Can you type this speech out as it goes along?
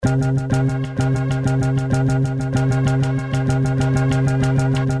Live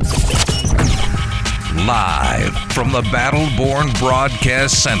from the Battle-Born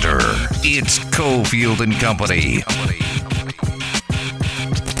Broadcast Center, it's Cofield and Company.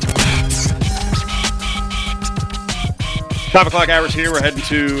 5 o'clock hours here. We're heading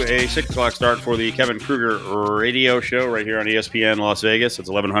to a 6 o'clock start for the Kevin Kruger radio show right here on ESPN Las Vegas. It's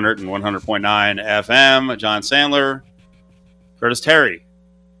 1100 and 100.9 FM. John Sandler, Curtis Terry,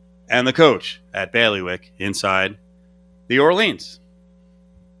 and the coach at Bailiwick inside the Orleans.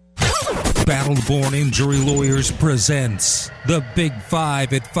 Battle-Born Injury Lawyers presents the Big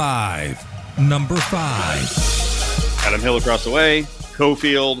Five at 5. Number 5. Adam Hill across the way.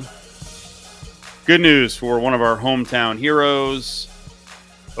 Cofield. Good news for one of our hometown heroes,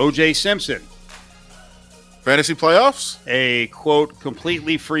 O.J. Simpson. Fantasy playoffs? A, quote,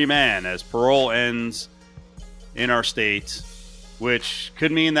 completely free man as parole ends in our state, which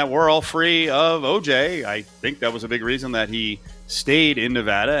could mean that we're all free of O.J. I think that was a big reason that he stayed in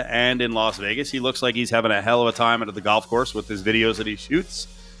Nevada and in Las Vegas. He looks like he's having a hell of a time at the golf course with his videos that he shoots,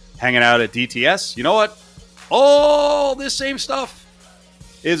 hanging out at DTS. You know what? All this same stuff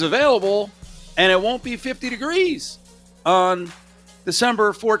is available, and it won't be 50 degrees on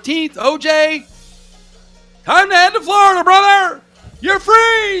December 14th. OJ, time to head to Florida, brother. You're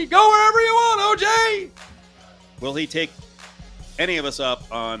free. Go wherever you want, OJ. Will he take any of us up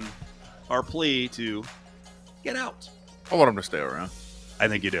on our plea to get out? I want him to stay around. I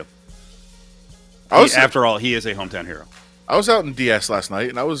think you do. After all, he is a hometown hero. I was out in DS last night,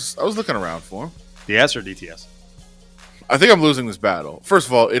 and I was looking around for him. DS or DTS? I think I'm losing this battle. First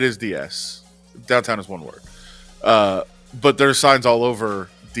of all, it is DS. Downtown is one word. But there's signs all over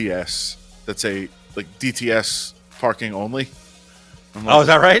DS that say, like, DTS parking only. Like, is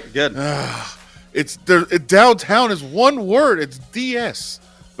that right? Good. Downtown is one word. It's DS.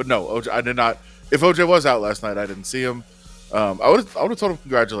 But no, OJ, I did not. If OJ was out last night, I didn't see him. I would have told him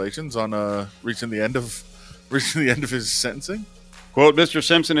congratulations on reaching the end of his sentencing. Quote, Mr.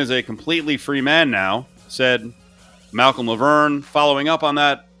 Simpson is a completely free man now, said Malcolm Laverne. Following up on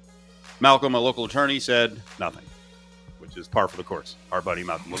that, Malcolm, a local attorney, said nothing, which is par for the course. Our buddy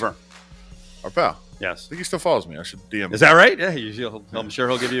Malcolm Laverne. Our pal. Yes. I think he still follows me. I should DM him. Is that right? Yeah, I'm sure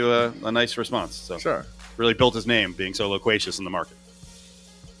he'll give you a nice response. So sure. Really built his name being so loquacious in the market.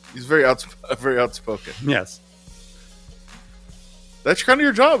 He's very outspoken. Yes. That's kind of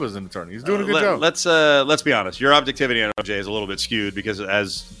your job as an attorney. He's doing a good job. Let's be honest. Your objectivity on OJ is a little bit skewed because,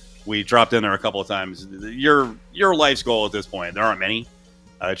 as we dropped in there a couple of times, your life's goal at this point, there aren't many.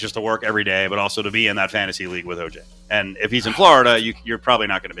 It's just to work every day, but also to be in that fantasy league with OJ. And if he's in Florida, you're probably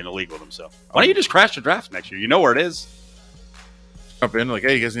not going to be in a league with him. So why don't you just crash the draft next year? You know where it is. Jump in like,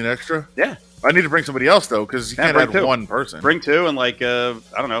 hey, you guys need extra? Yeah. I need to bring somebody else, though, because you can't have one person. Bring two and, I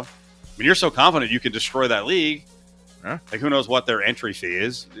don't know. I mean, you're so confident you can destroy that league. Yeah. Like, who knows what their entry fee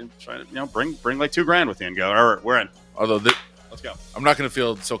is? Try to, bring like $2,000 with you and go, all right, we're in. Although, let's go. I'm not going to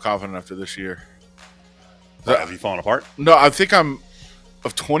feel so confident after this year. Have you fallen apart? No, I think of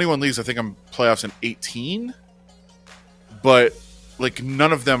 21 leagues, I think I'm playoffs in 18. But,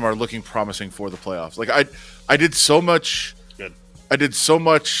 none of them are looking promising for the playoffs. I did so much. Good. I did so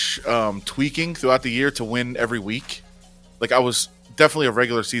much tweaking throughout the year to win every week. I was definitely a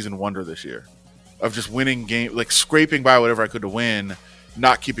regular season wonder this year of just winning game, scraping by whatever I could to win,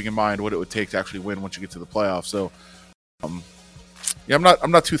 not keeping in mind what it would take to actually win once you get to the playoffs. So, I'm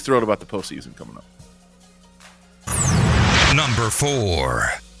not too thrilled about the postseason coming up. Number 4.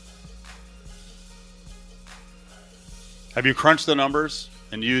 Have you crunched the numbers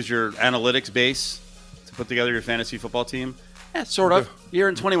and used your analytics base to put together your fantasy football team? Yeah, sort of. You're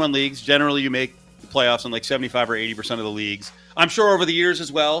in 21 leagues. Generally, you make the playoffs in 75 or 80% of the leagues. I'm sure over the years as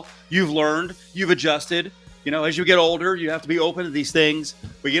well, you've learned, you've adjusted. As you get older, you have to be open to these things.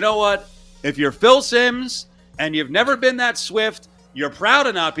 But you know what? If you're Phil Simms and you've never been that swift, you're proud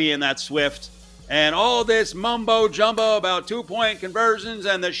of not being that swift, and all this mumbo-jumbo about 2-point conversions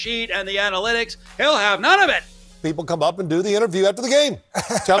and the sheet and the analytics, he'll have none of it. People come up and do the interview after the game.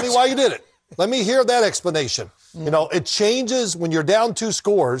 Tell me why you did it. Let me hear that explanation. It changes when you're down 2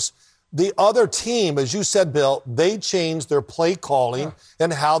 scores. The other team, as you said, Bill, they change their play calling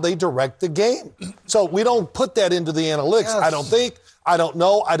and how they direct the game. So we don't put that into the analytics. Yes. I don't think. I don't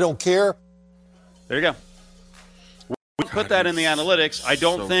know. I don't care. There you go. We put that in the analytics. I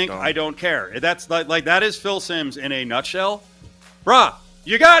don't think. Dumb. I don't care. That's like that is Phil Simms in a nutshell. Bruh,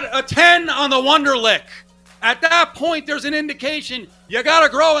 you got a 10 on the Wonderlic. At that point, there's an indication you got to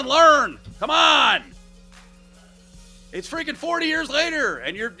grow and learn. Come on. It's freaking 40 years later,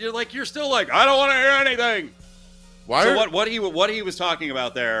 and you're still like, I don't want to hear anything. what he was talking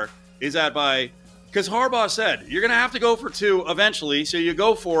about there is that because Harbaugh said you're going to have to go for 2 eventually, so you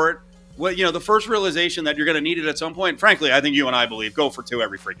go for it. Well, the first realization that you're going to need it at some point. Frankly, I think you and I believe go for 2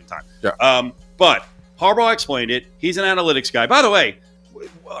 every freaking time. Yeah. But Harbaugh explained it. He's an analytics guy. By the way,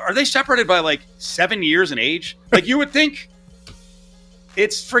 are they separated by like 7 years in age? Like you would think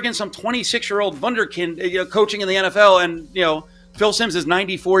it's friggin' some 26-year-old wunderkind coaching in the NFL, and Phil Simms is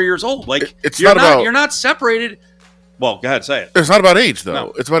 94 years old. Like you're not separated. Well, go ahead, say it. It's not about age though.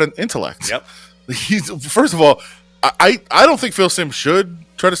 No. It's about an intellect. Yep. First of all, I don't think Phil Simms should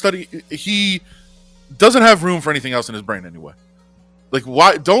try to study. He doesn't have room for anything else in his brain anyway. Like,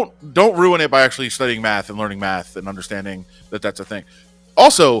 why don't ruin it by actually studying math and learning math and understanding that that's a thing.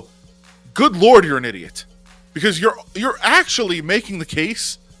 Also, good Lord, you're an idiot, because you're actually making the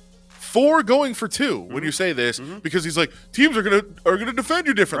case for going for 2 when you say this, because he's like, teams are gonna defend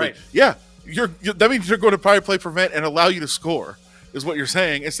you differently. Right. Yeah, that means you're going to probably play prevent and allow you to score, is what you're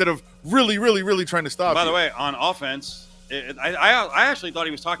saying, instead of really, really, really trying to stop. By the way, on offense, I actually thought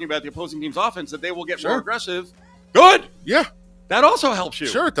he was talking about the opposing team's offense, that they will get more aggressive. Good. Yeah. That also helps you.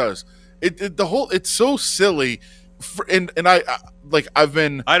 Sure, it does. It's so silly, and I've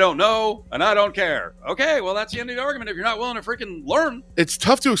been. I don't know, and I don't care. Okay, well that's the end of the argument. If you're not willing to freaking learn, it's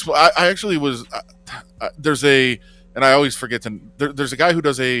tough to explain. I actually was. There's a, and I always forget to. There's a guy who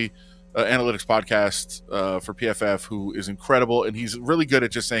does a analytics podcast for PFF who is incredible, and he's really good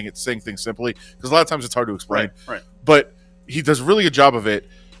at just saying things simply, because a lot of times it's hard to explain. Right. But he does a really good job of it.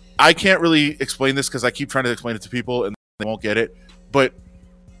 I can't really explain this because I keep trying to explain it to people and they won't get it. But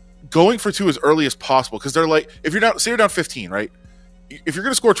going for 2 as early as possible, because they're like, if you're down 15, right? If you're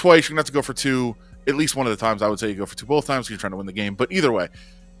going to score twice, you're going to have to go for 2 at least one of the times. I would say you go for 2 both times because you're trying to win the game. But either way,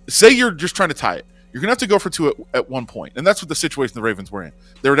 say you're just trying to tie it, you're going to have to go for 2 at one point. And that's what the situation the Ravens were in.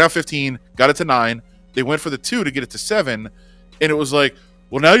 They were down 15, got it to 9. They went for the 2 to get it to 7. And it was like,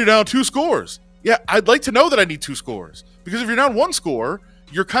 well, now you're down 2 scores. Yeah, I'd like to know that I need 2 scores. Because if you're down 1 score,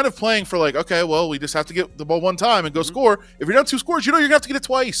 you're kind of playing for like, okay, well, we just have to get the ball 1 time and go score. If you're down 2 scores, you're going to have to get it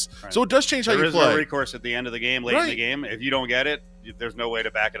twice. Right. So it does change how you play. There is no recourse at the end of the game, late in the game. If you don't get it, there's no way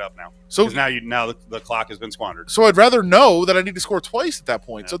to back it up now. So now the clock has been squandered. So I'd rather know that I need to score twice at that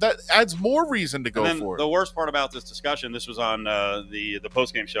point. Yeah. So that adds more reason to go for it. The worst part about this discussion, this was on the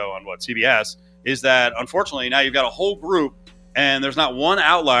postgame show on CBS, is that unfortunately now you've got a whole group and there's not one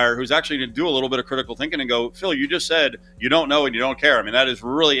outlier who's actually going to do a little bit of critical thinking and go, Phil, you just said you don't know and you don't care. I mean, that is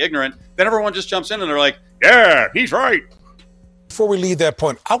really ignorant. Then everyone just jumps in and they're like, yeah, he's right. Before we leave that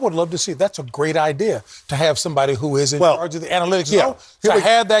point, I would love to see, that's a great idea to have somebody who is in charge of the analytics. Yeah. To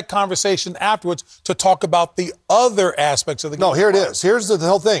have that conversation afterwards to talk about the other aspects of the game. No, here it is. Here's the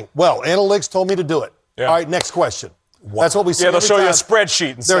whole thing. Well, analytics told me to do it. Yeah. All right, next question. Wow. That's what we see. Yeah, they'll show you a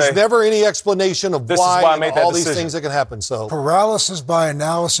spreadsheet and there's never any explanation of why I made all these these things that can happen. So paralysis by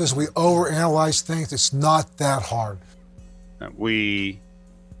analysis, we overanalyze things. It's not that hard. We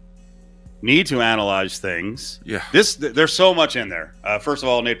need to analyze things. Yeah. There's so much in there. First of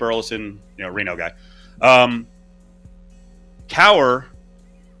all, Nate Burleson, Reno guy. Cowher,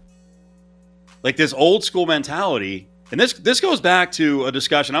 like this old school mentality. And this goes back to a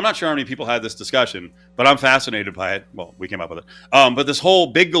discussion. I'm not sure how many people had this discussion, but I'm fascinated by it. Well, we came up with it. But this whole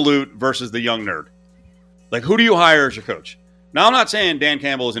big galoot versus the young nerd. Like, who do you hire as your coach? Now, I'm not saying Dan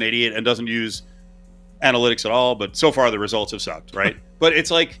Campbell is an idiot and doesn't use analytics at all, but so far the results have sucked, right? But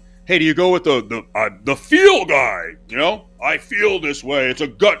it's like, hey, do you go with the feel guy? I feel this way. It's a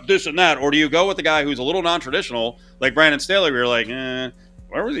gut, this and that. Or do you go with the guy who's a little non-traditional, like Brandon Staley, where you're like,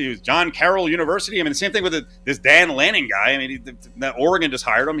 where was he? John Carroll University. I mean, the same thing with this Dan Lanning guy. I mean, that Oregon just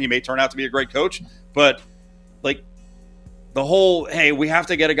hired him. He may turn out to be a great coach, but like the whole, hey, we have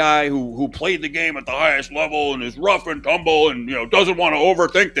to get a guy who played the game at the highest level and is rough and tumble and doesn't want to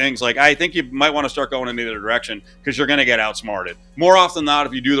overthink things. Like, I think you might want to start going in the other direction because you're going to get outsmarted more often than not.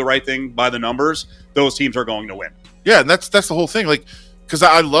 If you do the right thing by the numbers, those teams are going to win. Yeah, and that's the whole thing. Like, because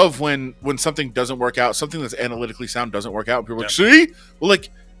I love when something doesn't work out, something that's analytically sound doesn't work out, and people are like, see? Well, like,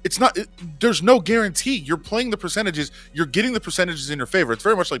 it's not, there's no guarantee. You're playing the percentages. You're getting the percentages in your favor. It's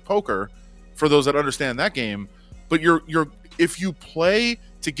very much like poker for those that understand that game. But if you play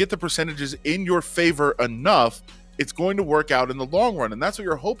to get the percentages in your favor enough, it's going to work out in the long run. And that's what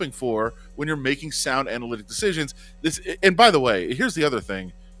you're hoping for when you're making sound analytic decisions. And by the way, here's the other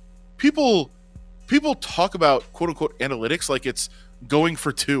thing. People talk about quote unquote analytics like it's going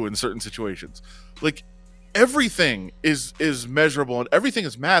for 2 in certain situations. Like, everything is measurable and everything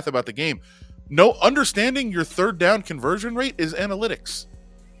is math about the game. No, understanding your third down conversion rate is analytics.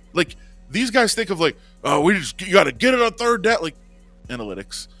 Like, these guys think of like, oh, you got to get it on third down, like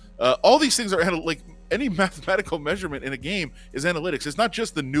analytics. All these things are like any mathematical measurement in a game is analytics. It's not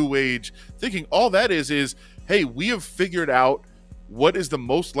just the new age thinking. All that is, hey, we have figured out what is the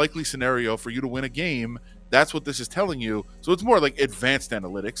most likely scenario for you to win a game. That's what this is telling you. So it's more like advanced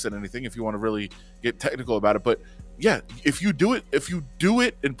analytics than anything, if you want to really get technical about it. But yeah, if you do it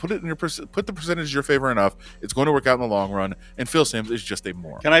and put it in put the percentage in your favor enough, it's going to work out in the long run. And Phil Simms is just a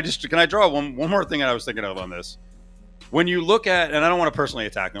moron. Can I draw one more thing that I was thinking of on this? When you look at, and I don't want to personally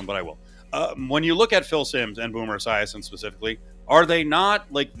attack them, but I will. When you look at Phil Simms and Boomer Esiason specifically, are they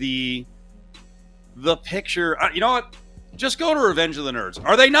not like the picture? You know what? Just go to Revenge of the Nerds.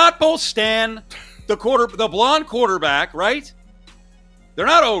 Are they not both Stan, the blonde quarterback, right? They're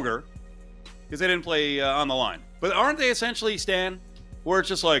not Ogre because they didn't play on the line, but aren't they essentially Stan? Where it's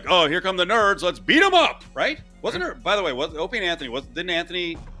just like, oh, here come the nerds, let's beat them up, right? Wasn't there? By the way, Opie and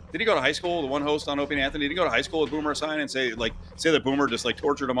Anthony Did he go to high school? The one host on Opie and Anthony, did he go to high school with Boomer Esiason and say that Boomer just like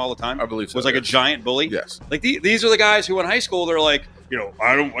tortured him all the time? I believe so. Was like a giant bully. Yes. Like these are the guys who in high school they're like,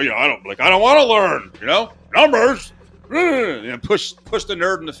 I don't want to learn, numbers, push the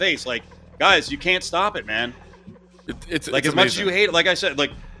nerd in the face. Like, guys, you can't stop it, man. It's like as much as you hate it. Like I said,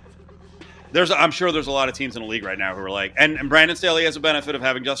 like I'm sure there's a lot of teams in the league right now who are like, and Brandon Staley has a benefit of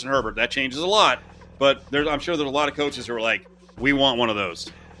having Justin Herbert. That changes a lot, but I'm sure there's a lot of coaches who are like, we want one of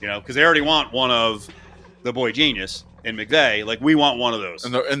those. Because they already want one of the boy genius in McVay. Like, we want one of those.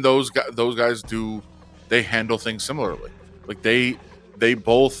 And those guys they handle things similarly. Like, they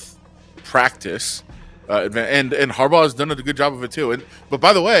both practice, and Harbaugh has done a good job of it too. But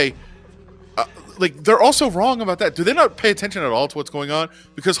by the way, they're also wrong about that. Do they not pay attention at all to what's going on?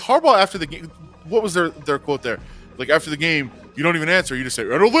 Because Harbaugh after the game, what was their quote there? Like, after the game, you don't even answer. You just say,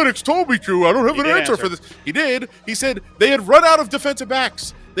 analytics told me to. I don't have an answer for this. He did. He said they had run out of defensive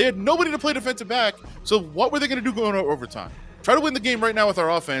backs. They had nobody to play defensive back. So what were they going to do going to overtime? Try to win the game right now with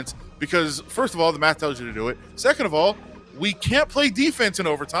our offense because, first of all, the math tells you to do it. Second of all, we can't play defense in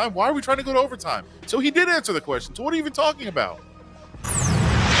overtime. Why are we trying to go to overtime? So he did answer the question. So what are you even talking about?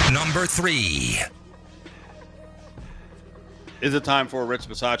 Number 3. Is it time for Rich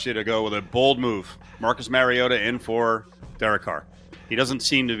Bisaccia to go with a bold move? Marcus Mariota in for Derek Carr. He doesn't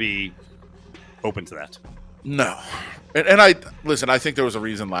seem to be open to that. No. And I think there was a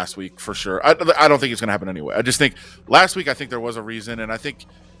reason last week for sure. I don't think it's going to happen anyway. I just think last week I think there was a reason, and I think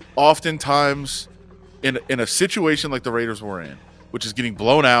oftentimes in a situation like the Raiders were in, which is getting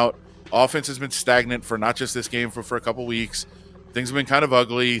blown out, offense has been stagnant for not just this game, for a couple weeks. Things have been kind of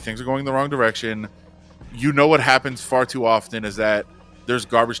ugly. Things are going the wrong direction. What happens far too often is that there's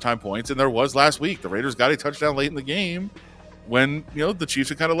garbage time points, and there was last week. The Raiders got a touchdown late in the game when the Chiefs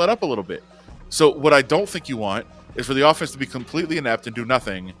had kind of let up a little bit. So what I don't think you want is for the offense to be completely inept and do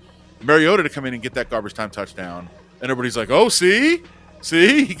nothing, Mariota to come in and get that garbage time touchdown, and everybody's like, oh, see?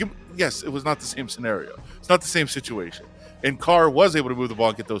 Yes, it was not the same scenario. It's not the same situation. And Carr was able to move the ball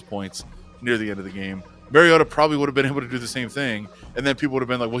and get those points near the end of the game. Mariota probably would have been able to do the same thing, and then people would have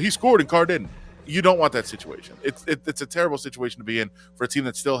been like, well, he scored and Carr didn't. You don't want that situation. It's a terrible situation to be in for a team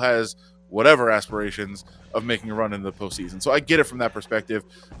that still has whatever aspirations of making a run in the postseason. So I get it from that perspective.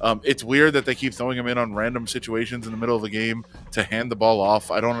 It's weird that they keep throwing him in on random situations in the middle of the game to hand the ball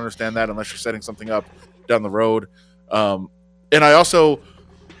off. I don't understand that unless you're setting something up down the road. And I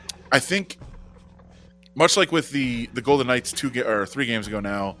think much like with the Golden Knights 3 games ago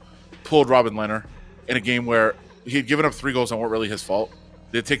now, pulled Robin Lehner in a game where he had given up 3 goals that weren't really his fault.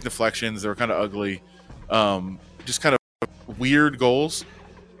 They'd take deflections. They were kind of ugly. Just kind of weird goals.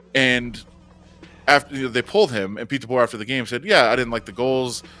 And after they pulled him, and Pete DeBoer after the game said, yeah, I didn't like the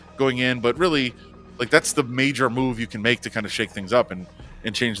goals going in, but really, that's the major move you can make to kind of shake things up and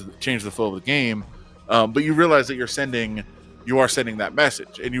change the flow of the game. But you realize that you are sending that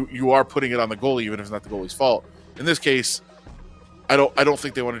message, and you are putting it on the goalie, even if it's not the goalie's fault. In this case, I don't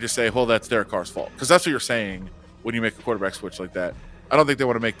think they want to just say, well, that's Derek Carr's fault, because that's what you're saying when you make a quarterback switch like that. I don't think they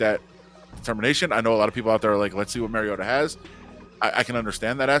want to make that determination. I know a lot of people out there are like, let's see what Mariota has. I can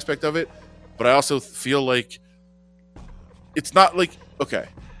understand that aspect of it, but I also feel like it's not like, okay,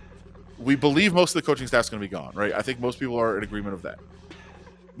 we believe most of the coaching staff is going to be gone, right? I think most people are in agreement of that.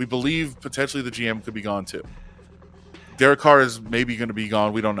 We believe potentially the GM could be gone too. Derek Carr is maybe going to be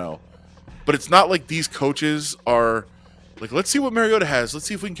gone. We don't know. But it's not like these coaches are like, let's see what Mariota has. Let's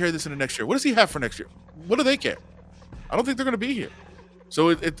see if we can carry this into next year. What does he have for next year? What do they care? I don't think they're going to be here. So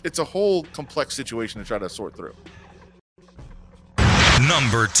it's a whole complex situation to try to sort through.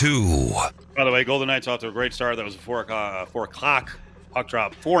 Number 2. By the way, Golden Knights off to a great start. That was a 4 o'clock puck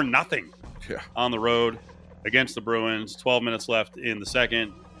drop, 4-0 on the road against the Bruins. 12 minutes left in the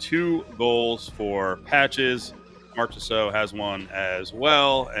second. 2 goals for Patches. Mark Tissot has one as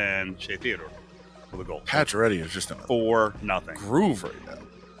well, and Shea Theodore. with a goal. Pacioretty is just in a 4-0 groove right now,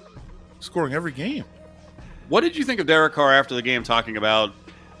 scoring every game. What did you think of Derek Carr after the game, talking about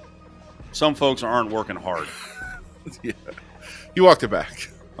some folks aren't working hard? Yeah, he walked it back.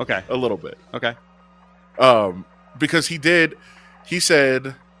 Okay, a little bit. Okay, because he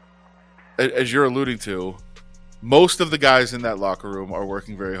said, as you're alluding to, most of the guys in that locker room are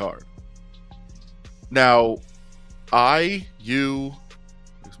working very hard. Now, you,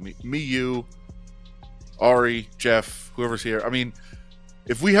 Ari, Jeff, whoever's here. I mean,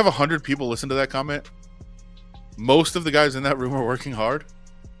 if we have 100 people listen to that comment, most of the guys in that room are working hard.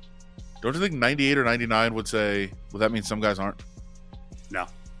 Don't you think 98 or 99 would say, well, that means some guys aren't? No,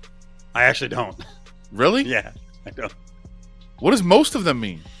 I actually don't. Really? Yeah, I don't. What does most of them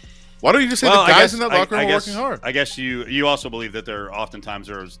mean? Why don't you just say the guys in that locker room are working hard? I guess you also believe that oftentimes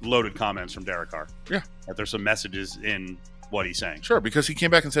there's loaded comments from Derek Carr. Yeah. That there's some messages in what he's saying. Sure, because he came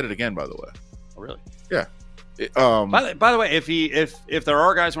back and said it again, by the way. Oh, really? Yeah. By the way, if there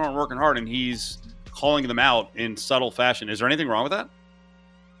are guys who aren't working hard and he's calling them out in subtle fashion, is there anything wrong with that?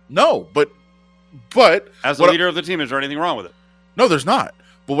 No, but as the leader of the team, is there anything wrong with it? No, there's not.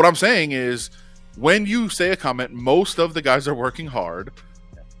 But what I'm saying is, when you say a comment, most of the guys are working hard.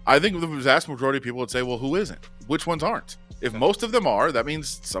 I think the vast majority of people would say, well, who isn't? Which ones aren't? If most of them are, that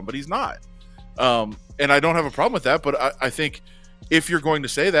means somebody's not. And I don't have a problem with that, but I think if you're going to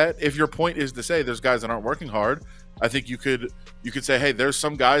say that, if your point is to say there's guys that aren't working hard, I think you could say, hey, there's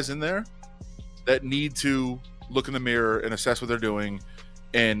some guys in there that need to look in the mirror and assess what they're doing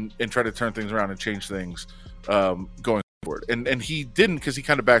and try to turn things around and change things going forward. And he didn't, because he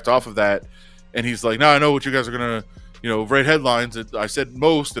kind of backed off of that. And he's like, no, I know what you guys are going to, write headlines that I said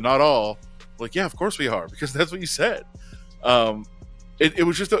most and not all. Like, yeah, of course we are, because that's what you said. It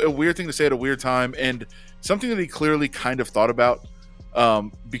was just a weird thing to say at a weird time, and something that he clearly kind of thought about,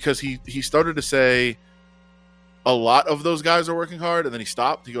 because he started to say a lot of those guys are working hard, and then he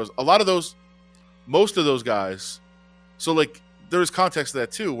stopped. He goes, most of those guys. So, like, there's context to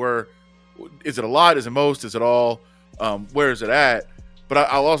that too, where is it a lot? Is it most? Is it all? Where is it at? But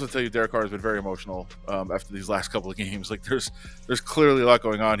I'll also tell you, Derek Carr has been very emotional after these last couple of games. Like, there's clearly a lot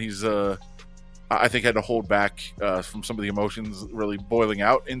going on. He's, I think, had to hold back from some of the emotions really boiling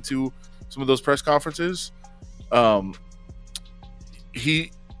out into some of those press conferences.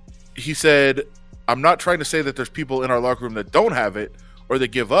 He said, I'm not trying to say that there's people in our locker room that don't have it or that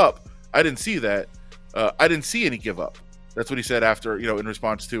give up. I didn't see that. I didn't see any give up. That's what he said after, in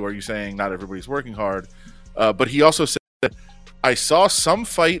response to, are you saying not everybody's working hard? But he also said, I saw some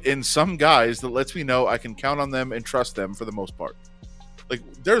fight in some guys that lets me know I can count on them and trust them for the most part. Like,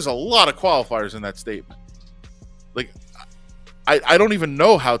 there's a lot of qualifiers in that statement. Like, I don't even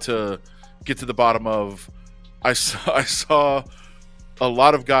know how to get to the bottom of, I saw a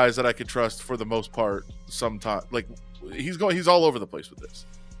lot of guys that I could trust for the most part sometime. Like, he's all over the place with this.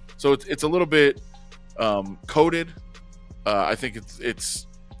 So it's a little bit coded. I think it's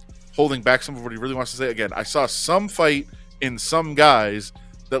holding back some of what he really wants to say. Again, I saw some fight in some guys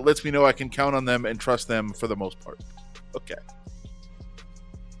that lets me know I can count on them and trust them for the most part. Okay.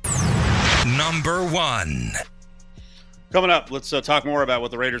 Number 1. Coming up, let's talk more about what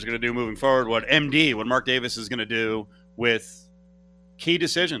the Raiders are going to do moving forward, what Mark Davis is going to do with key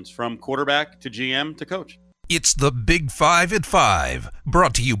decisions from quarterback to GM to coach. It's the Big 5 at 5,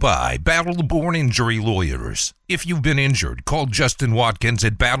 brought to you by Battle Born Injury Lawyers. If you've been injured, call Justin Watkins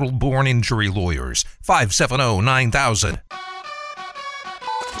at Battle Born Injury Lawyers, 570-9000.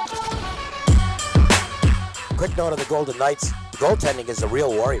 Quick note on the Golden Knights. The goaltending is a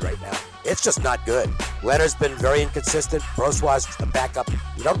real worry right now. It's just not good. Leonard's been very inconsistent. Brossois a backup.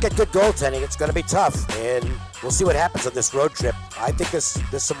 You don't get good goaltending, it's going to be tough. And we'll see what happens on this road trip. I think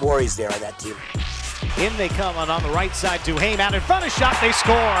there's some worries there on that team. In they come on the right side. Duhaime out in front of shot. They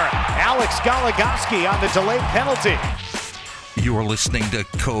score. Alex Goligoski on the delayed penalty. You're listening to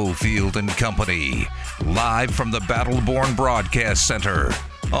Cofield and Company, live from the Battleborn Broadcast Center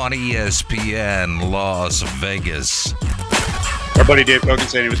on ESPN Las Vegas. Our buddy Dave Kogan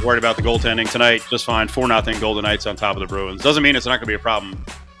saying he was worried about the goaltending tonight. Just fine. 4-0 Golden Knights on top of the Bruins. Doesn't mean it's not going to be a problem,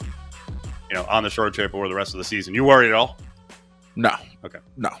 on the short trip or the rest of the season. You worried at all? No. Okay.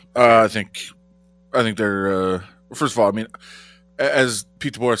 No. I think they're first of all, I mean, as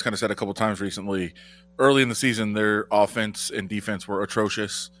Pete DeBoer kind of said a couple times recently, early in the season their offense and defense were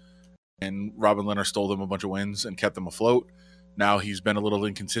atrocious, and Robin Lehner stole them a bunch of wins and kept them afloat. Now he's been a little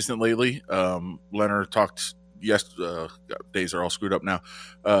inconsistent lately. Lehner talked days are all screwed up now.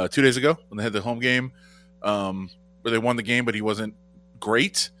 2 days ago when they had the home game, where they won the game, but he wasn't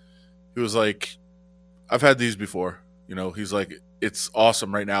great. He was like, I've had these before. He's like, it's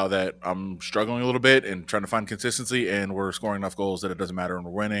awesome right now that I'm struggling a little bit and trying to find consistency, and we're scoring enough goals that it doesn't matter and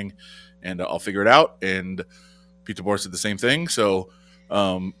we're winning, and I'll figure it out. And Peter Boris did the same thing. So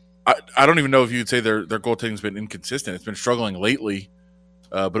I don't even know if you'd say their goaltending's been inconsistent. It's been struggling lately,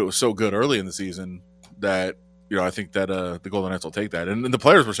 but it was so good early in the season that, I think that the Golden Knights will take that. And the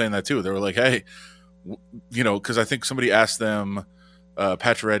players were saying that too. They were like, hey, because I think somebody asked them,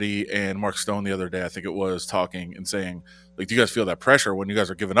 Pacioretty and Mark Stone the other day, I think it was, talking and saying, like, do you guys feel that pressure when you guys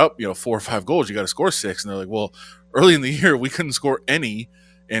are giving up, 4 or 5 goals? You got to score 6. And they're like, well, early in the year, we couldn't score any,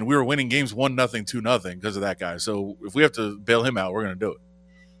 and we were winning games 1-0, 2-0 because of that guy. So if we have to bail him out, we're going to do it.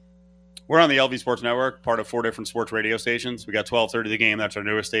 We're on the LV Sports Network, part of 4 different sports radio stations. We got 1230 The Game. That's our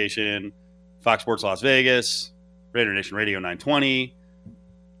newest station. Fox Sports Las Vegas, Raider Nation Radio 920,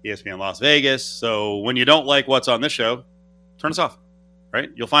 ESPN Las Vegas. So when you don't like what's on this show, turn us off, right?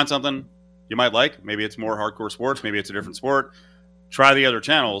 You'll find something you might like. Maybe it's more hardcore sports. Maybe it's a different sport. Try the other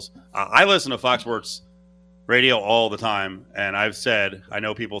channels. I listen to Fox Sports Radio all the time, and I've said, I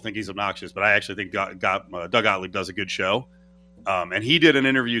know people think he's obnoxious, but I actually think Doug Gottlieb does a good show. And he did an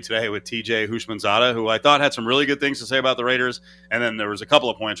interview today with TJ Houshmandzadeh, who I thought had some really good things to say about the Raiders. And then there was a couple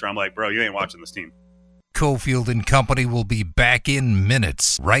of points where I'm like, bro, you ain't watching this team. Cofield and Company will be back in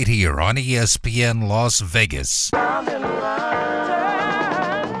minutes right here on ESPN Las Vegas.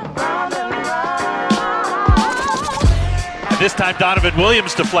 This time, Donovan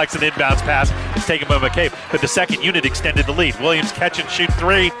Williams deflects an inbounds pass. It's taken by McCabe, but the second unit extended the lead. Williams catch and shoot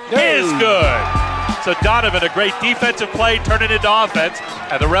 3 is good. So Donovan, a great defensive play, turning it into offense,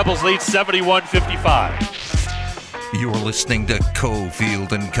 and the Rebels lead 71-55. You're listening to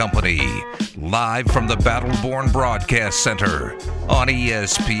Cofield and Company, live from the Battleborn Broadcast Center on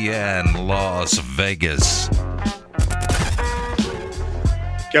ESPN Las Vegas.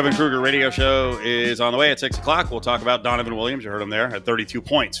 Kevin Kruger radio show is on the way at 6 o'clock. We'll talk about Donovan Williams. You heard him there at 32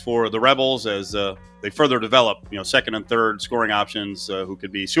 points for the Rebels as they further develop, second and third scoring options who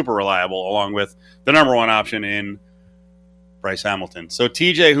could be super reliable, along with the number one option in Bryce Hamilton. So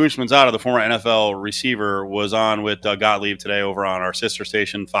TJ Houshmandzadeh, the former NFL receiver, was on with Doug Gottlieb today over on our sister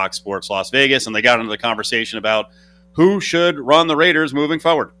station, Fox Sports Las Vegas, and they got into the conversation about who should run the Raiders moving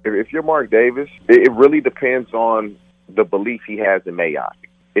forward. If you're Mark Davis, it really depends on the belief he has in Mayock.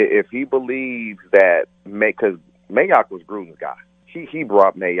 If he believes that, because Mayock was Gruden's guy, he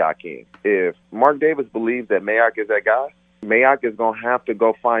brought Mayock in. If Mark Davis believes that Mayock is that guy, Mayock is going to have to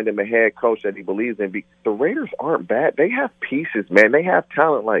go find him a head coach that he believes in. The Raiders aren't bad. They have pieces, man. They have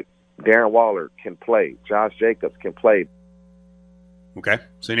talent like Darren Waller can play. Josh Jacobs can play. Okay,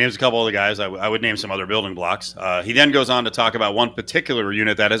 so he names a couple of the guys. I would name some other building blocks. He then goes on to talk about one particular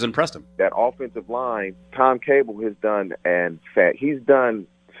unit that has impressed him. That offensive line, Tom Cable has done, and he's done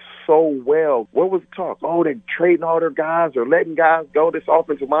so well. What was the talk? Oh, they're trading all their guys or letting guys go. This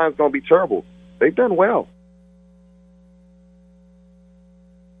offensive line is going to be terrible. They've done well.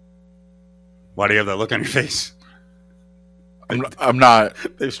 Why do you have that look on your face? I'm not.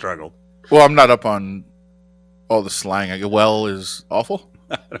 They've struggled. Well, I'm not up on all the slang. Well is awful.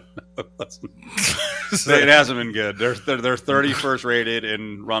 I don't know. It hasn't been good. They're 31st rated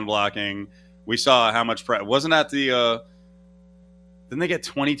in run blocking. We saw how much wasn't that the didn't they get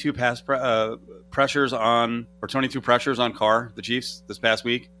 22 pressures on 22 pressures on Carr, the Chiefs, this past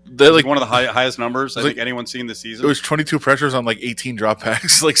week? They're like one of the highest numbers I think anyone's seen this season. It was 22 pressures on like 18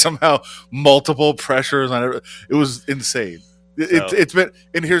 dropbacks, like somehow multiple pressures on it. It was insane. It's been,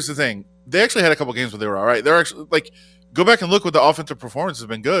 and here's the thing: they actually had a couple games where they were all right. They're actually like, go back and look what the offensive performance has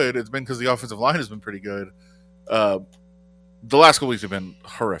been good. It's been because the offensive line has been pretty good. The last couple weeks have been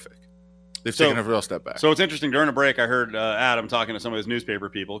horrific. They've taken a real step back. So it's interesting. During a break, I heard Adam talking to some of his newspaper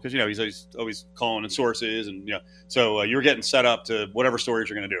people because he's always calling in sources, and so you're getting set up to whatever stories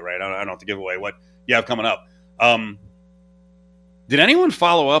you're going to do, right? I don't have to give away what you have coming up. Did anyone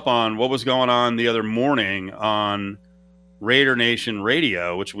follow up on what was going on the other morning on Raider Nation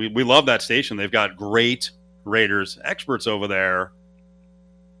Radio, which we love that station? They've got great Raiders experts over there.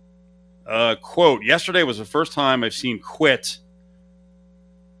 Quote: yesterday was the first time I've seen quit.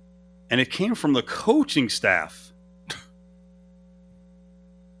 And it came from the coaching staff.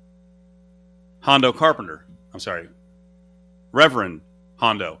 Reverend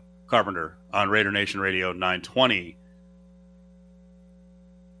Hondo Carpenter on Raider Nation Radio 920.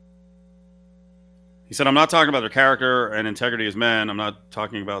 He said, I'm not talking about their character and integrity as men. I'm not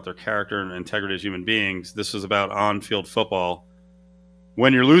talking about their character and integrity as human beings. This is about on-field football.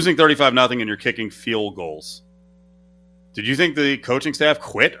 When you're losing 35-0 and you're kicking field goals. Did you think the coaching staff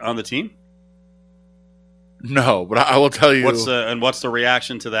quit on the team? No, but I will tell you. What's the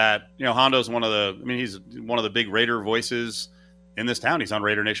reaction to that? Hondo's he's one of the big Raider voices in this town. He's on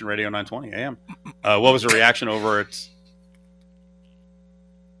Raider Nation Radio 920 AM. What was the reaction over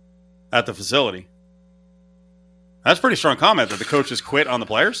at the facility? That's a pretty strong comment that the coaches quit on the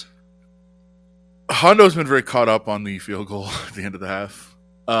players. Hondo's been very caught up on the field goal at the end of the half.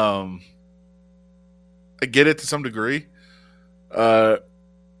 I get it to some degree. I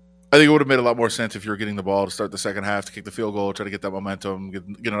think it would have made a lot more sense if you were getting the ball to start the second half, to kick the field goal, try to get that momentum,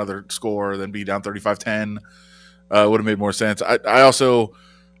 get another score, then be down 35-10. Would have made more sense. I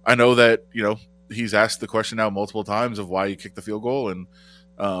know that, he's asked the question now multiple times of why you kicked the field goal, and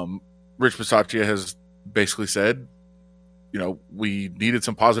Rich Bisaccia has basically said, we needed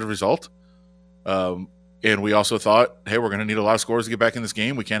some positive result. And we also thought, hey, we're going to need a lot of scores to get back in this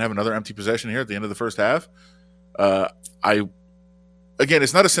game. We can't have another empty possession here at the end of the first half. Again,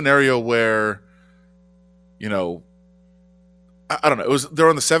 it's not a scenario where, I don't know. They're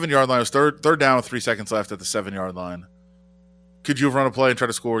on the 7-yard line. It was third down with 3 seconds left at the 7-yard line. Could you have run a play and tried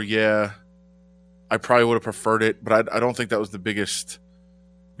to score? Yeah. I probably would have preferred it, but I don't think that was the biggest,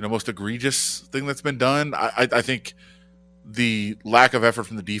 most egregious thing that's been done. I think the lack of effort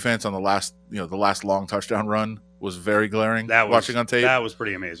from the defense on the last long touchdown run was very glaring. Watching on tape, that was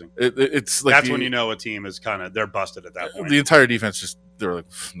pretty amazing. It's like that's when a team is they're busted at that point. The entire defense they're like,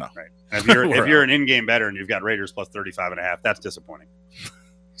 no. Right. And if you're an in-game bettor and you've got Raiders plus 35.5, that's disappointing.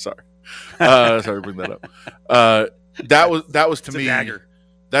 Sorry to bring that up. That was to me. Dagger.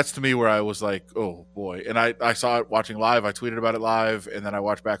 That's to me where I was like, oh boy. And I saw it watching live. I tweeted about it live, and then I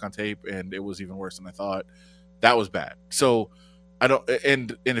watched back on tape, and it was even worse than I thought. That was bad. So I don't.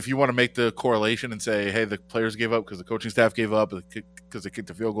 And if you want to make the correlation and say, hey, the players gave up because the coaching staff gave up because they kicked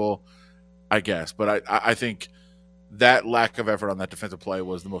the field goal, I guess. But I think that lack of effort on that defensive play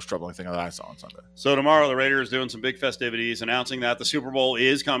was the most troubling thing that I saw on Sunday. So tomorrow the Raiders doing some big festivities, announcing that the Super Bowl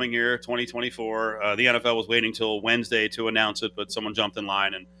is coming here, 2024. The NFL was waiting till Wednesday to announce it, but someone jumped in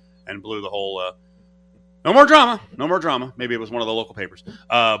line and blew the whole no more drama. Maybe it was one of the local papers.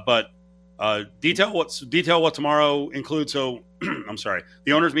 But detail what tomorrow includes. So I'm sorry.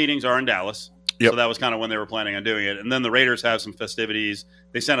 The owners' meetings are in Dallas. Yep. So that was kind of when they were planning on doing it. And then the Raiders have some festivities.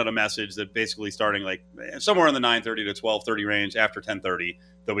 They sent out a message that basically starting like somewhere in the 9:30 to 12:30 range, after 10:30,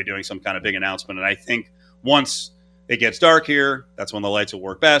 they'll be doing some kind of big announcement. And I think once it gets dark here, that's when the lights will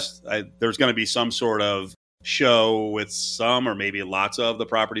work best. There's going to be some sort of show with some or maybe lots of the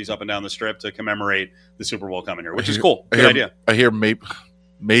properties up and down the strip to commemorate the Super Bowl coming here, which is cool. Good idea. I hear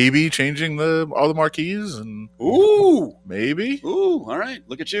maybe changing all the marquees and maybe. All right.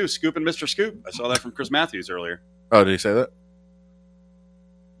 Look at you scooping Mr. Scoop. I saw that from Chris Matthews earlier. Oh, did he say that?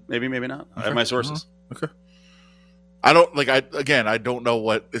 Maybe not. Okay. I have my sources. Okay. I don't know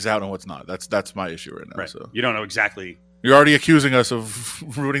what is out and what's not. That's my issue right now. Right. So you don't know exactly. You're already accusing us of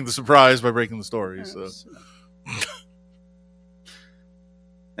ruining the surprise by breaking the story. So.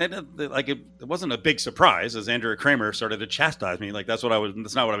 It wasn't a big surprise as Andrea Kramer started to chastise me. That's not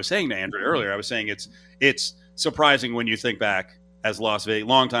what I was saying to Andrea earlier. I was saying it's surprising when you think back as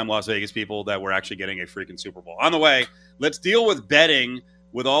longtime Las Vegas people that we're actually getting a freaking Super Bowl. On the way, let's deal with betting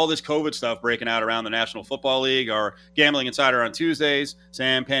with all this COVID stuff breaking out around the National Football League. Our Gambling Insider on Tuesdays,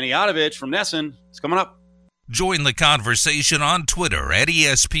 Sam Panayotovich from Nesson, is coming up. Join the conversation on Twitter at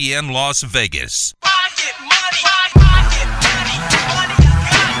ESPN Las Vegas.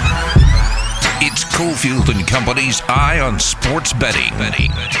 It's Cofield and Company's Eye on Sports Betting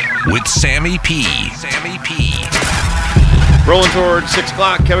with Sammy P. Rolling toward 6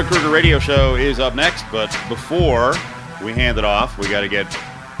 o'clock, Kevin Kruger Radio Show is up next. But before we hand it off, we got to get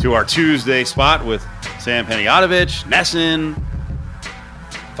to our Tuesday spot with Sam Panayotovich, Nesson,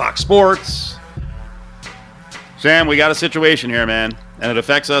 Fox Sports. Sam, we got a situation here, man, and it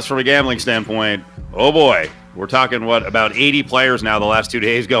affects us from a gambling standpoint. Oh, boy. We're talking, about 80 players now the last 2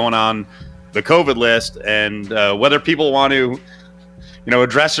 days going on the COVID list, and whether people want to,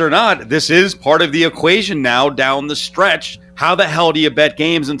 address it or not, this is part of the equation now down the stretch. How the hell do you bet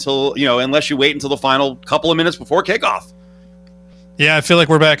games until, unless you wait until the final couple of minutes before kickoff? Yeah, I feel like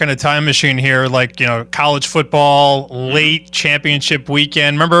we're back on a time machine here, college football, late championship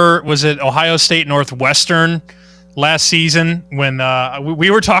weekend. Remember, was it Ohio State Northwestern last season when we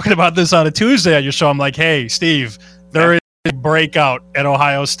were talking about this on a Tuesday on your show? I'm like, hey, Steve, there is a breakout at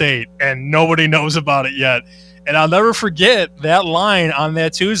Ohio State, and nobody knows about it yet. And I'll never forget that line on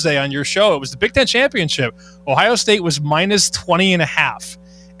that Tuesday on your show. It was the Big Ten Championship. Ohio State was minus 20.5.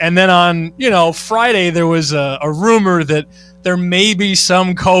 And then on, Friday, there was a rumor that there may be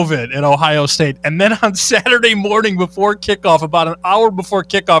some COVID at Ohio State. And then on Saturday morning before kickoff, about an hour before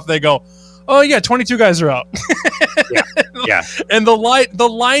kickoff, they go, Oh yeah, 22 guys are out. Yeah. And the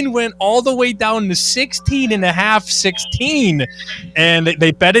line went all the way down to 16, and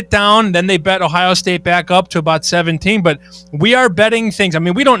they bet it down. Then they bet Ohio State back up to about 17. But we are betting things. I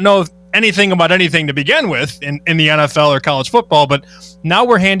mean, we don't know anything about anything to begin with in the NFL or college football, but now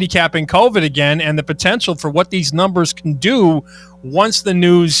we're handicapping COVID again and the potential for what these numbers can do once the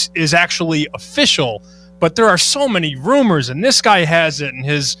news is actually official. But there are so many rumors, and this guy has it, and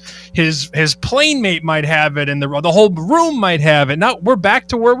his plane mate might have it, and the whole room might have it. Now we're back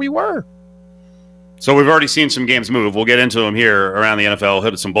to where we were. So we've already seen some games move. We'll get into them here around the NFL,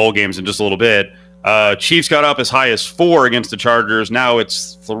 hit some bowl games in just a little bit. Chiefs got up as high as 4 against the Chargers. Now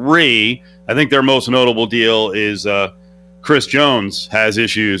it's 3. I think their most notable deal is Chris Jones has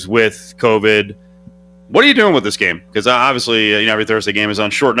issues with COVID. What are you doing with this game? Because obviously, every Thursday game is on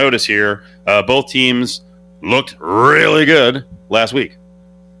short notice here. Both teams looked really good last week.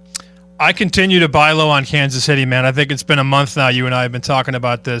 I continue to buy low on Kansas City, man. I think it's been a month now. You and I have been talking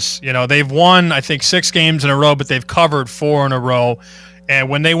about this. They've won, I think, 6 games in a row, but they've covered 4 in a row. And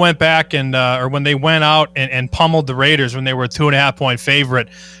when they went back or when they went out and pummeled the Raiders when they were a 2.5-point favorite,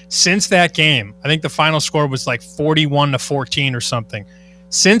 since that game, I think the final score was like 41-14 or something.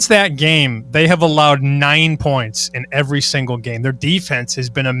 Since that game, they have allowed 9 points in every single game. Their defense has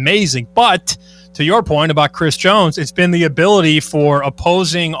been amazing. But to your point about Chris Jones, it's been the ability for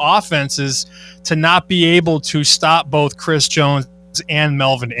opposing offenses to not be able to stop both Chris Jones and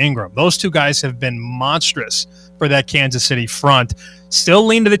Melvin Ingram. Those 2 guys have been monstrous for that Kansas City front. Still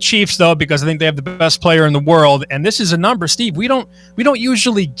lean to the Chiefs, though, because I think they have the best player in the world. And this is a number, Steve, we don't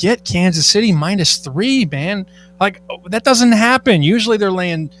usually get Kansas City -3, man. Like, that doesn't happen. Usually they're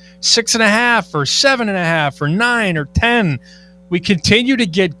laying 6.5 or 7.5 or 9 or 10. We continue to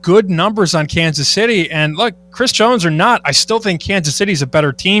get good numbers on Kansas City. And look, Chris Jones or not, I still think Kansas City's a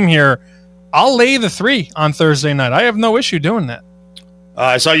better team here. I'll lay the 3 on Thursday night. I have no issue doing that.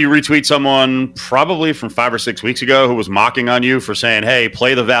 I saw you retweet someone probably from 5 or 6 weeks ago who was mocking on you for saying, hey,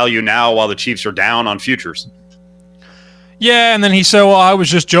 play the value now while the Chiefs are down on futures. Yeah, and then he said, well, I was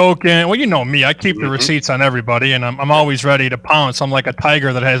just joking. Well, you know me. I keep the receipts on everybody, and I'm always ready to pounce. I'm like a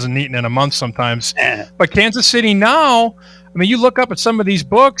tiger that hasn't eaten in a month sometimes. But Kansas City now, I mean, you look up at some of these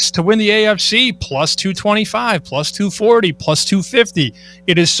books to win the AFC, +225, +240, +250.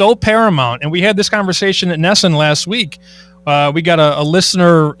 It is so paramount. And we had this conversation at Nesson last week. We got a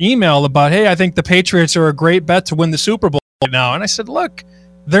listener email about, hey, I think the Patriots are a great bet to win the Super Bowl right now. And I said, look,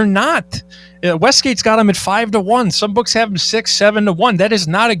 they're not. Westgate's got them at 5-1. Some books have them 6-7-1. That is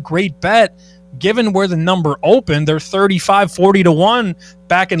not a great bet given where the number opened. They're 35-40-1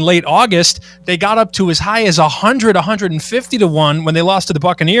 back in late August. They got up to as high as 150-1 when they lost to the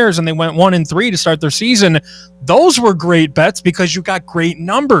Buccaneers and they went 1-3 to start their season. Those were great bets because you got great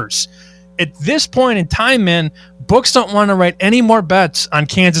numbers. At this point in time, man, books don't want to write any more bets on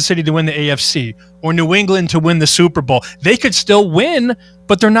Kansas City to win the AFC or New England to win the Super Bowl. They could still win,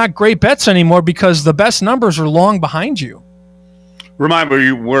 but they're not great bets anymore because the best numbers are long behind you. Remind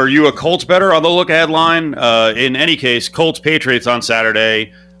me, were you a Colts bettor on the look-ahead line? In any case, Colts-Patriots on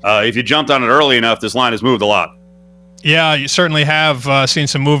Saturday. If you jumped on it early enough, this line has moved a lot. Yeah, you certainly have seen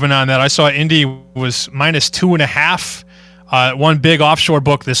some movement on that. I saw Indy was -2.5. One big offshore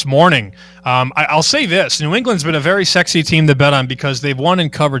book this morning. I'll say this. New England's been a very sexy team to bet on because they've won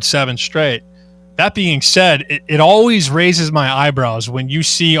and covered 7 straight. That being said, it always raises my eyebrows when you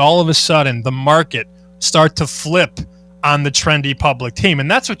see all of a sudden the market start to flip on the trendy public team.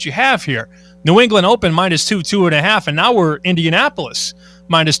 And that's what you have here. New England open -2, 2.5, and now we're Indianapolis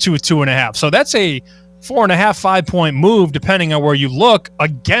 -2, 2.5. So that's a 4.5, 5-point move, depending on where you look,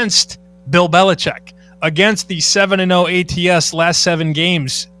 against Bill Belichick, against the 7-0 ATS last 7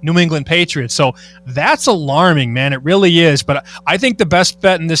 games, New England Patriots. So that's alarming, man. It really is. But I think the best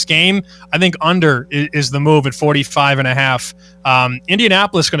bet in this game, I think under is the move at 45.5.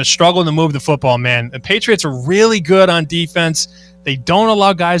 Indianapolis is going to struggle to move the football, man. The Patriots are really good on defense. They don't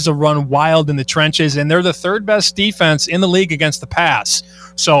allow guys to run wild in the trenches, and they're the 3rd best defense in the league against the pass.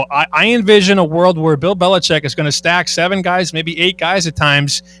 So I envision a world where Bill Belichick is going to stack 7 guys, maybe 8 guys at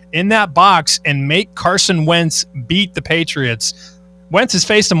times in that box and make Carson Wentz beat the Patriots. Wentz has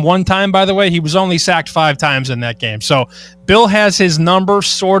faced him 1 time, by the way. He was only sacked 5 times in that game. So Bill has his number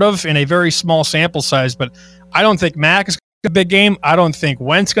sort of in a very small sample size, but I don't think Mac is going to have a big game. I don't think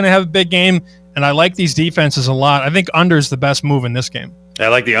Wentz is going to have a big game, and I like these defenses a lot. I think under is the best move in this game. I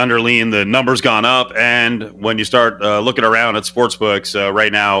like the under lean. The number's gone up, and when you start looking around at sportsbooks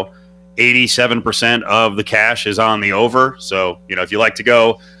right now, 87% of the cash is on the over. So, if you like to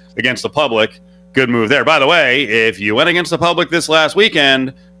go against the public, good move there. By the way, if you went against the public this last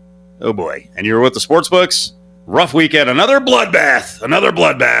weekend, oh boy. And you were with the sportsbooks. Rough weekend. Another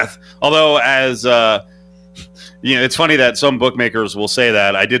bloodbath. Although, as it's funny that some bookmakers will say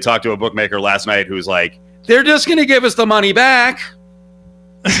that. I did talk to a bookmaker last night who's like, they're just going to give us the money back.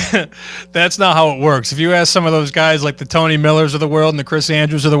 That's not how it works. If you ask some of those guys like the Tony Millers of the world and the Chris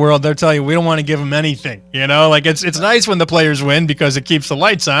Andrews of the world, they'll tell you we don't want to give them anything. Like it's nice when the players win because it keeps the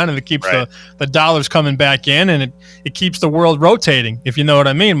lights on and it keeps the dollars coming back in and it keeps the world rotating, if you know what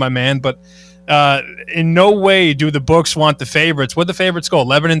I mean, my man. But in no way do the books want the favorites. What'd the favorites go?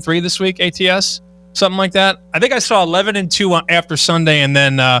 11-3 this week, ATS? Something like that? I think I saw 11-2 after Sunday, and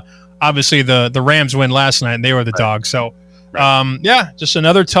then obviously the Rams win last night and they were the dogs. So just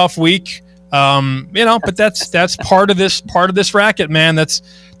another tough week. But that's part of this racket, man. That's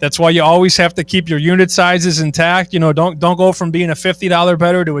why you always have to keep your unit sizes intact. Don't go from being a $50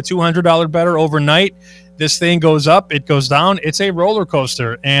 better to a $200 better overnight. This thing goes up, it goes down. It's a roller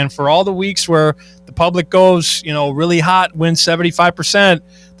coaster. And for all the weeks where the public goes, really hot, wins 75%,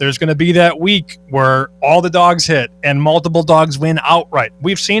 there's going to be that week where all the dogs hit and multiple dogs win outright.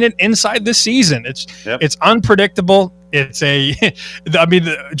 We've seen it inside this season. It's unpredictable. It's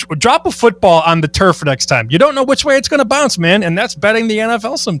drop a football on the turf next time. You don't know which way it's going to bounce, man. And that's betting the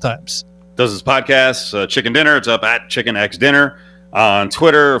NFL sometimes. Does his podcast, Chicken Dinner. It's up at Chicken X Dinner on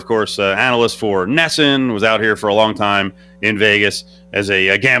Twitter. Of course, analyst for Nesson, was out here for a long time in Vegas as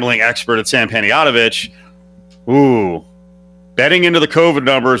a gambling expert at Sam Panayotovich. Ooh. Betting into the COVID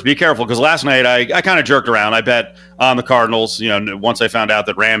numbers, be careful, because last night I kind of jerked around. I bet on the Cardinals. Once I found out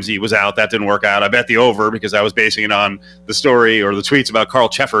that Ramsey was out, that didn't work out. I bet the over because I was basing it on the story or the tweets about Carl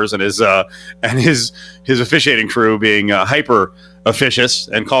Cheffers and his officiating crew being hyper officious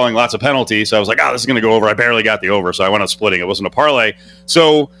and calling lots of penalties. So I was like, this is going to go over. I barely got the over, so I went on splitting. It wasn't a parlay.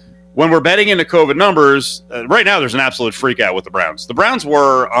 So when we're betting into COVID numbers, right now there's an absolute freak out with the Browns. The Browns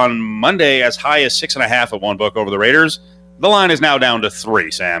were on Monday as high as 6.5 at one book over the Raiders. The line is now down to 3,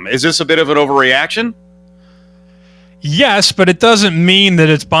 Sam. Is this a bit of an overreaction? Yes, but it doesn't mean that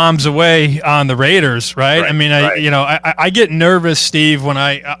it's bombs away on the Raiders, right? I mean, I get nervous, Steve, when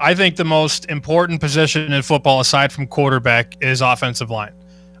I think the most important position in football aside from quarterback is offensive line.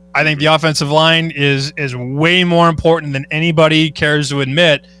 I think the offensive line is way more important than anybody cares to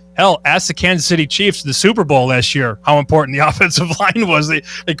admit. Hell, ask the Kansas City Chiefs in the Super Bowl last year how important the offensive line was.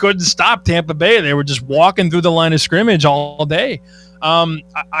 They couldn't stop Tampa Bay. They were just walking through the line of scrimmage all day.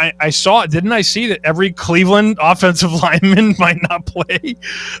 I saw, didn't I see that every Cleveland offensive lineman might not play?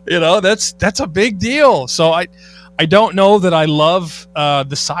 That's a big deal. So I don't know that I love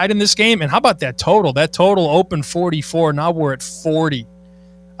the side in this game. And how about that total? That total opened 44. Now we're at 40.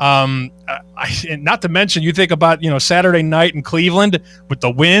 Not to mention, you think about, Saturday night in Cleveland with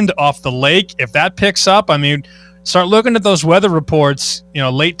the wind off the lake. If that picks up, start looking at those weather reports,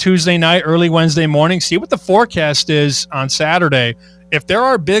 late Tuesday night, early Wednesday morning, see what the forecast is on Saturday. If there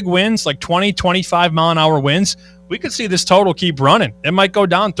are big winds, like 20, 25 mile an hour winds, we could see this total keep running. It might go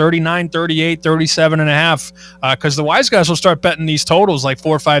down 39, 38, 37.5, because the wise guys will start betting these totals like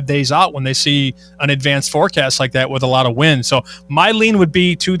 4 or 5 days out when they see an advanced forecast like that with a lot of wind. So my lean would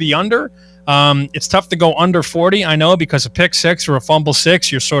be to the under. It's tough to go under 40, I know, because a pick six or a fumble six,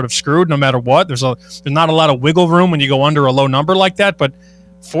 you're sort of screwed no matter what. There's not a lot of wiggle room when you go under a low number like that, but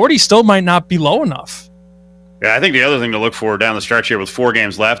 40 still might not be low enough. Yeah, I think the other thing to look for down the stretch here with 4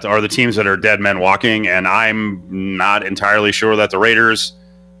 games left are the teams that are dead men walking, and I'm not entirely sure that the Raiders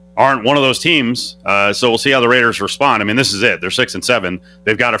aren't one of those teams. So we'll see how the Raiders respond. This is it. They're 6-7.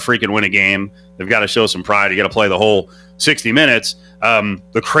 They've got to freaking win a game. They've got to show some pride. You got to play the whole 60 minutes.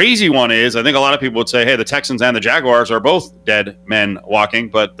 The crazy one is, I think a lot of people would say, hey, the Texans and the Jaguars are both dead men walking,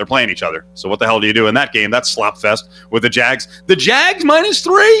 but they're playing each other. So what the hell do you do in that game? That's slop fest with the Jags. The Jags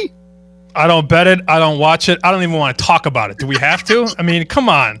 -3? I don't bet it. I don't watch it. I don't even want to talk about it. Do we have to? Come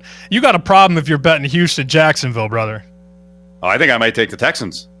on. You got a problem if you're betting Houston, Jacksonville, brother. Oh, I think I might take the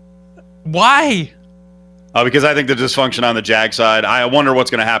Texans. Why? Because I think the dysfunction on the Jag side, I wonder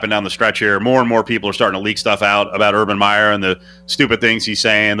what's going to happen down the stretch here. More and more people are starting to leak stuff out about Urban Meyer and the stupid things he's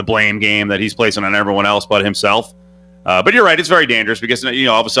saying, the blame game that he's placing on everyone else but himself. But you're right. It's very dangerous because,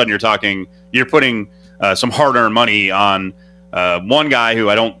 all of a sudden you're putting some hard-earned money on one guy who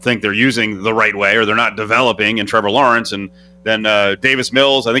I don't think they're using the right way or they're not developing in Trevor Lawrence. And then Davis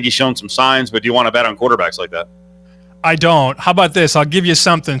Mills, I think he's shown some signs, but do you want to bet on quarterbacks like that? I don't. How about this? I'll give you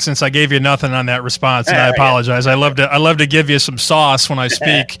something since I gave you nothing on that response, and I apologize. I love to give you some sauce when I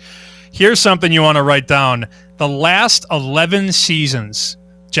speak. Here's something you want to write down. The last 11 seasons,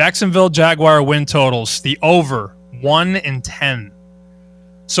 Jacksonville Jaguar win totals, the over 1-10.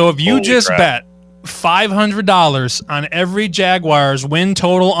 So if you bet $500 on every Jaguars win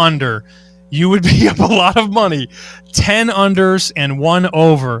total under, you would be up a lot of money. 10 unders and 1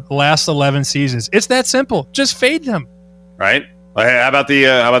 over the last 11 seasons. It's that simple. Just fade them. Right? How about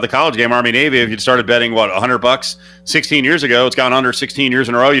the college game, Army Navy? If you started betting $100 16 years ago, it's gone under 16 years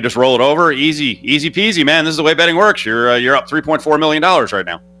in a row. You just roll it over, easy peasy, man. This is the way betting works. You're up $3.4 million right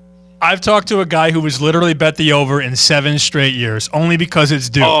now. I've talked to a guy who was literally bet the over in 7 straight years, only because it's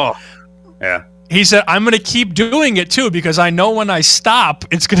due. Oh, yeah. He said, I'm going to keep doing it, too, because I know when I stop,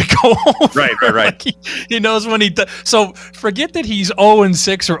 it's going to go over. Right. Like he knows when he does. So forget that he's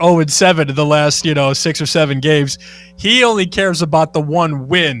 0-6 or 0-7 in the last, 6 or 7 games. He only cares about the one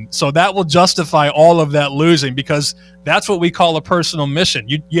win. So that will justify all of that losing, because that's what we call a personal mission.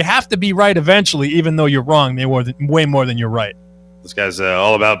 You have to be right eventually, even though you're wrong way more than you're right. This guy's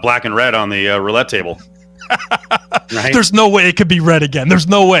all about black and red on the roulette table. Right? There's no way it could be red again. There's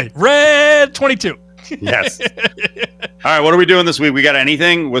no way. Red 22. Yes. All right, what are we doing this week? We got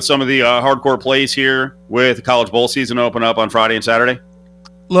anything with some of the hardcore plays here with the college bowl season open up on Friday and Saturday?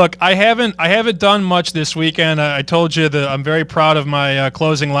 Look, I haven't done much this weekend. I told you that I'm very proud of my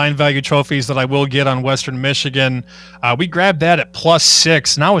closing line value trophies that I will get on Western Michigan. We grabbed that at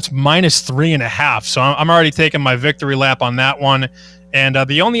 +6. Now it's -3.5. So I'm already taking my victory lap on that one. And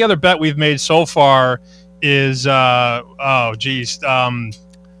the only other bet we've made so far is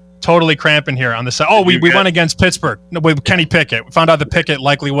totally cramping here on the side. Oh, we went against Pittsburgh with Kenny Pickett. We found out that Pickett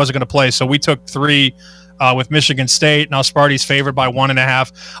likely wasn't going to play, so we took 3 with Michigan State. Now Sparty's favored by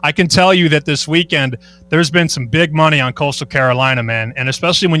 1.5. I can tell you that this weekend there's been some big money on Coastal Carolina, man, and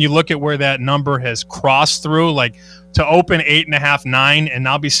especially when you look at where that number has crossed through, like to open 8.5, 9, and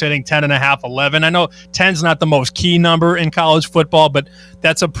now be sitting 10.5, 11. I know 10's not the most key number in college football, but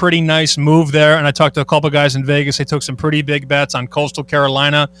that's a pretty nice move there. And I talked to a couple guys in Vegas. They took some pretty big bets on Coastal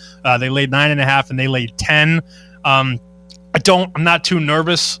Carolina. They laid 9.5 and they laid 10. I'm not too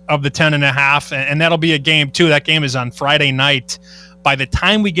nervous of the 10.5, and that'll be a game too. That game is on Friday night. By the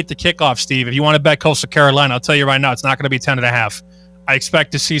time we get to kickoff, Steve, if you want to bet Coastal Carolina, I'll tell you right now, it's not going to be 10.5. I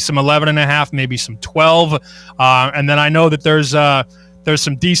expect to see some 11.5, maybe some 12, and then I know that there's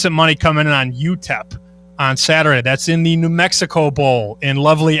some decent money coming in on UTEP on Saturday. That's in the New Mexico Bowl in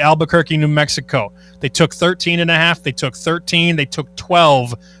lovely Albuquerque, New Mexico. They took 13.5, they took 13, they took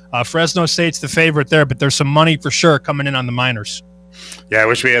 12. Fresno State's the favorite there, but there's some money for sure coming in on the Miners. Yeah, I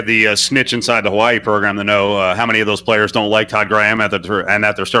wish we had the snitch inside the Hawaii program to know how many of those players don't like Todd Graham and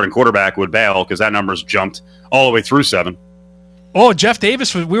that their starting quarterback would bail, because that number's jumped all the way through 7. Oh, Jeff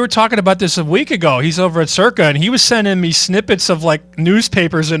Davis, we were talking about this a week ago. He's over at Circa, and he was sending me snippets of, like,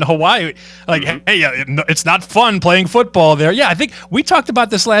 newspapers in Hawaii. Like, hey, it's not fun playing football there. Yeah, I think we talked about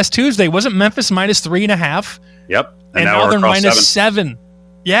this last Tuesday. Wasn't Memphis -3.5? Yep. And now they're -7.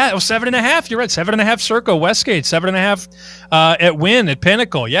 Yeah, it was 7.5. You're right, 7.5 Circa, Westgate, 7.5 at Wynn, at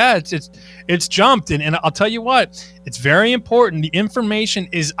Pinnacle. Yeah, it's jumped. And I'll tell you what, it's very important. The information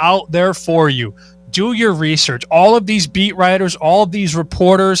is out there for you. Do your research. All of these beat writers, all of these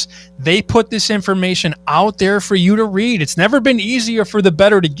reporters, they put this information out there for you to read. It's never been easier for the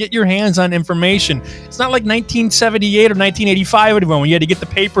bettor to get your hands on information. It's not like 1978 or 1985 anymore when you had to get the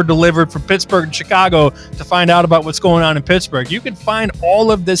paper delivered from Pittsburgh and Chicago to find out about what's going on in Pittsburgh. You can find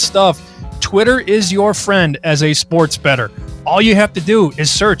all of this stuff. Twitter is your friend as a sports bettor. All you have to do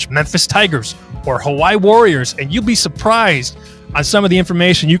is search Memphis Tigers or Hawaii Warriors, and you'll be surprised on some of the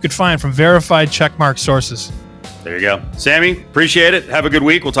information you could find from verified checkmark sources. There you go. Sammy, appreciate it. Have a good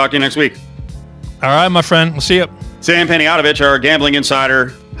week. We'll talk to you next week. All right, my friend. We'll see you. Sam Panayotovich, our gambling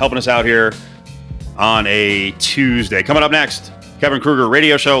insider, helping us out here on a Tuesday. Coming up next, Kevin Kruger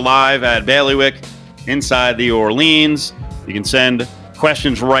radio show live at Bailiwick inside the Orleans. You can send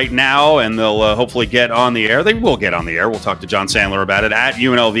questions right now, and they'll hopefully get on the air. They will get on the air. We'll talk to John Sandler about it at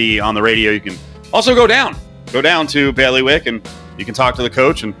UNLV on the radio. You can also go down to Bailiwick, and you can talk to the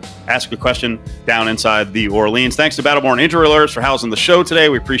coach and ask a question down inside the Orleans. Thanks to Battleborn Injury Lawyers for housing the show today.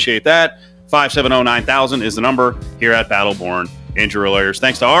 We appreciate that. 570-9000 is the number here at Battleborn Injury Lawyers.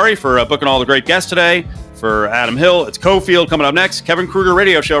 Thanks to Ari for booking all the great guests today. For Adam Hill, it's Cofield coming up next. Kevin Kruger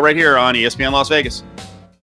radio show right here on ESPN Las Vegas.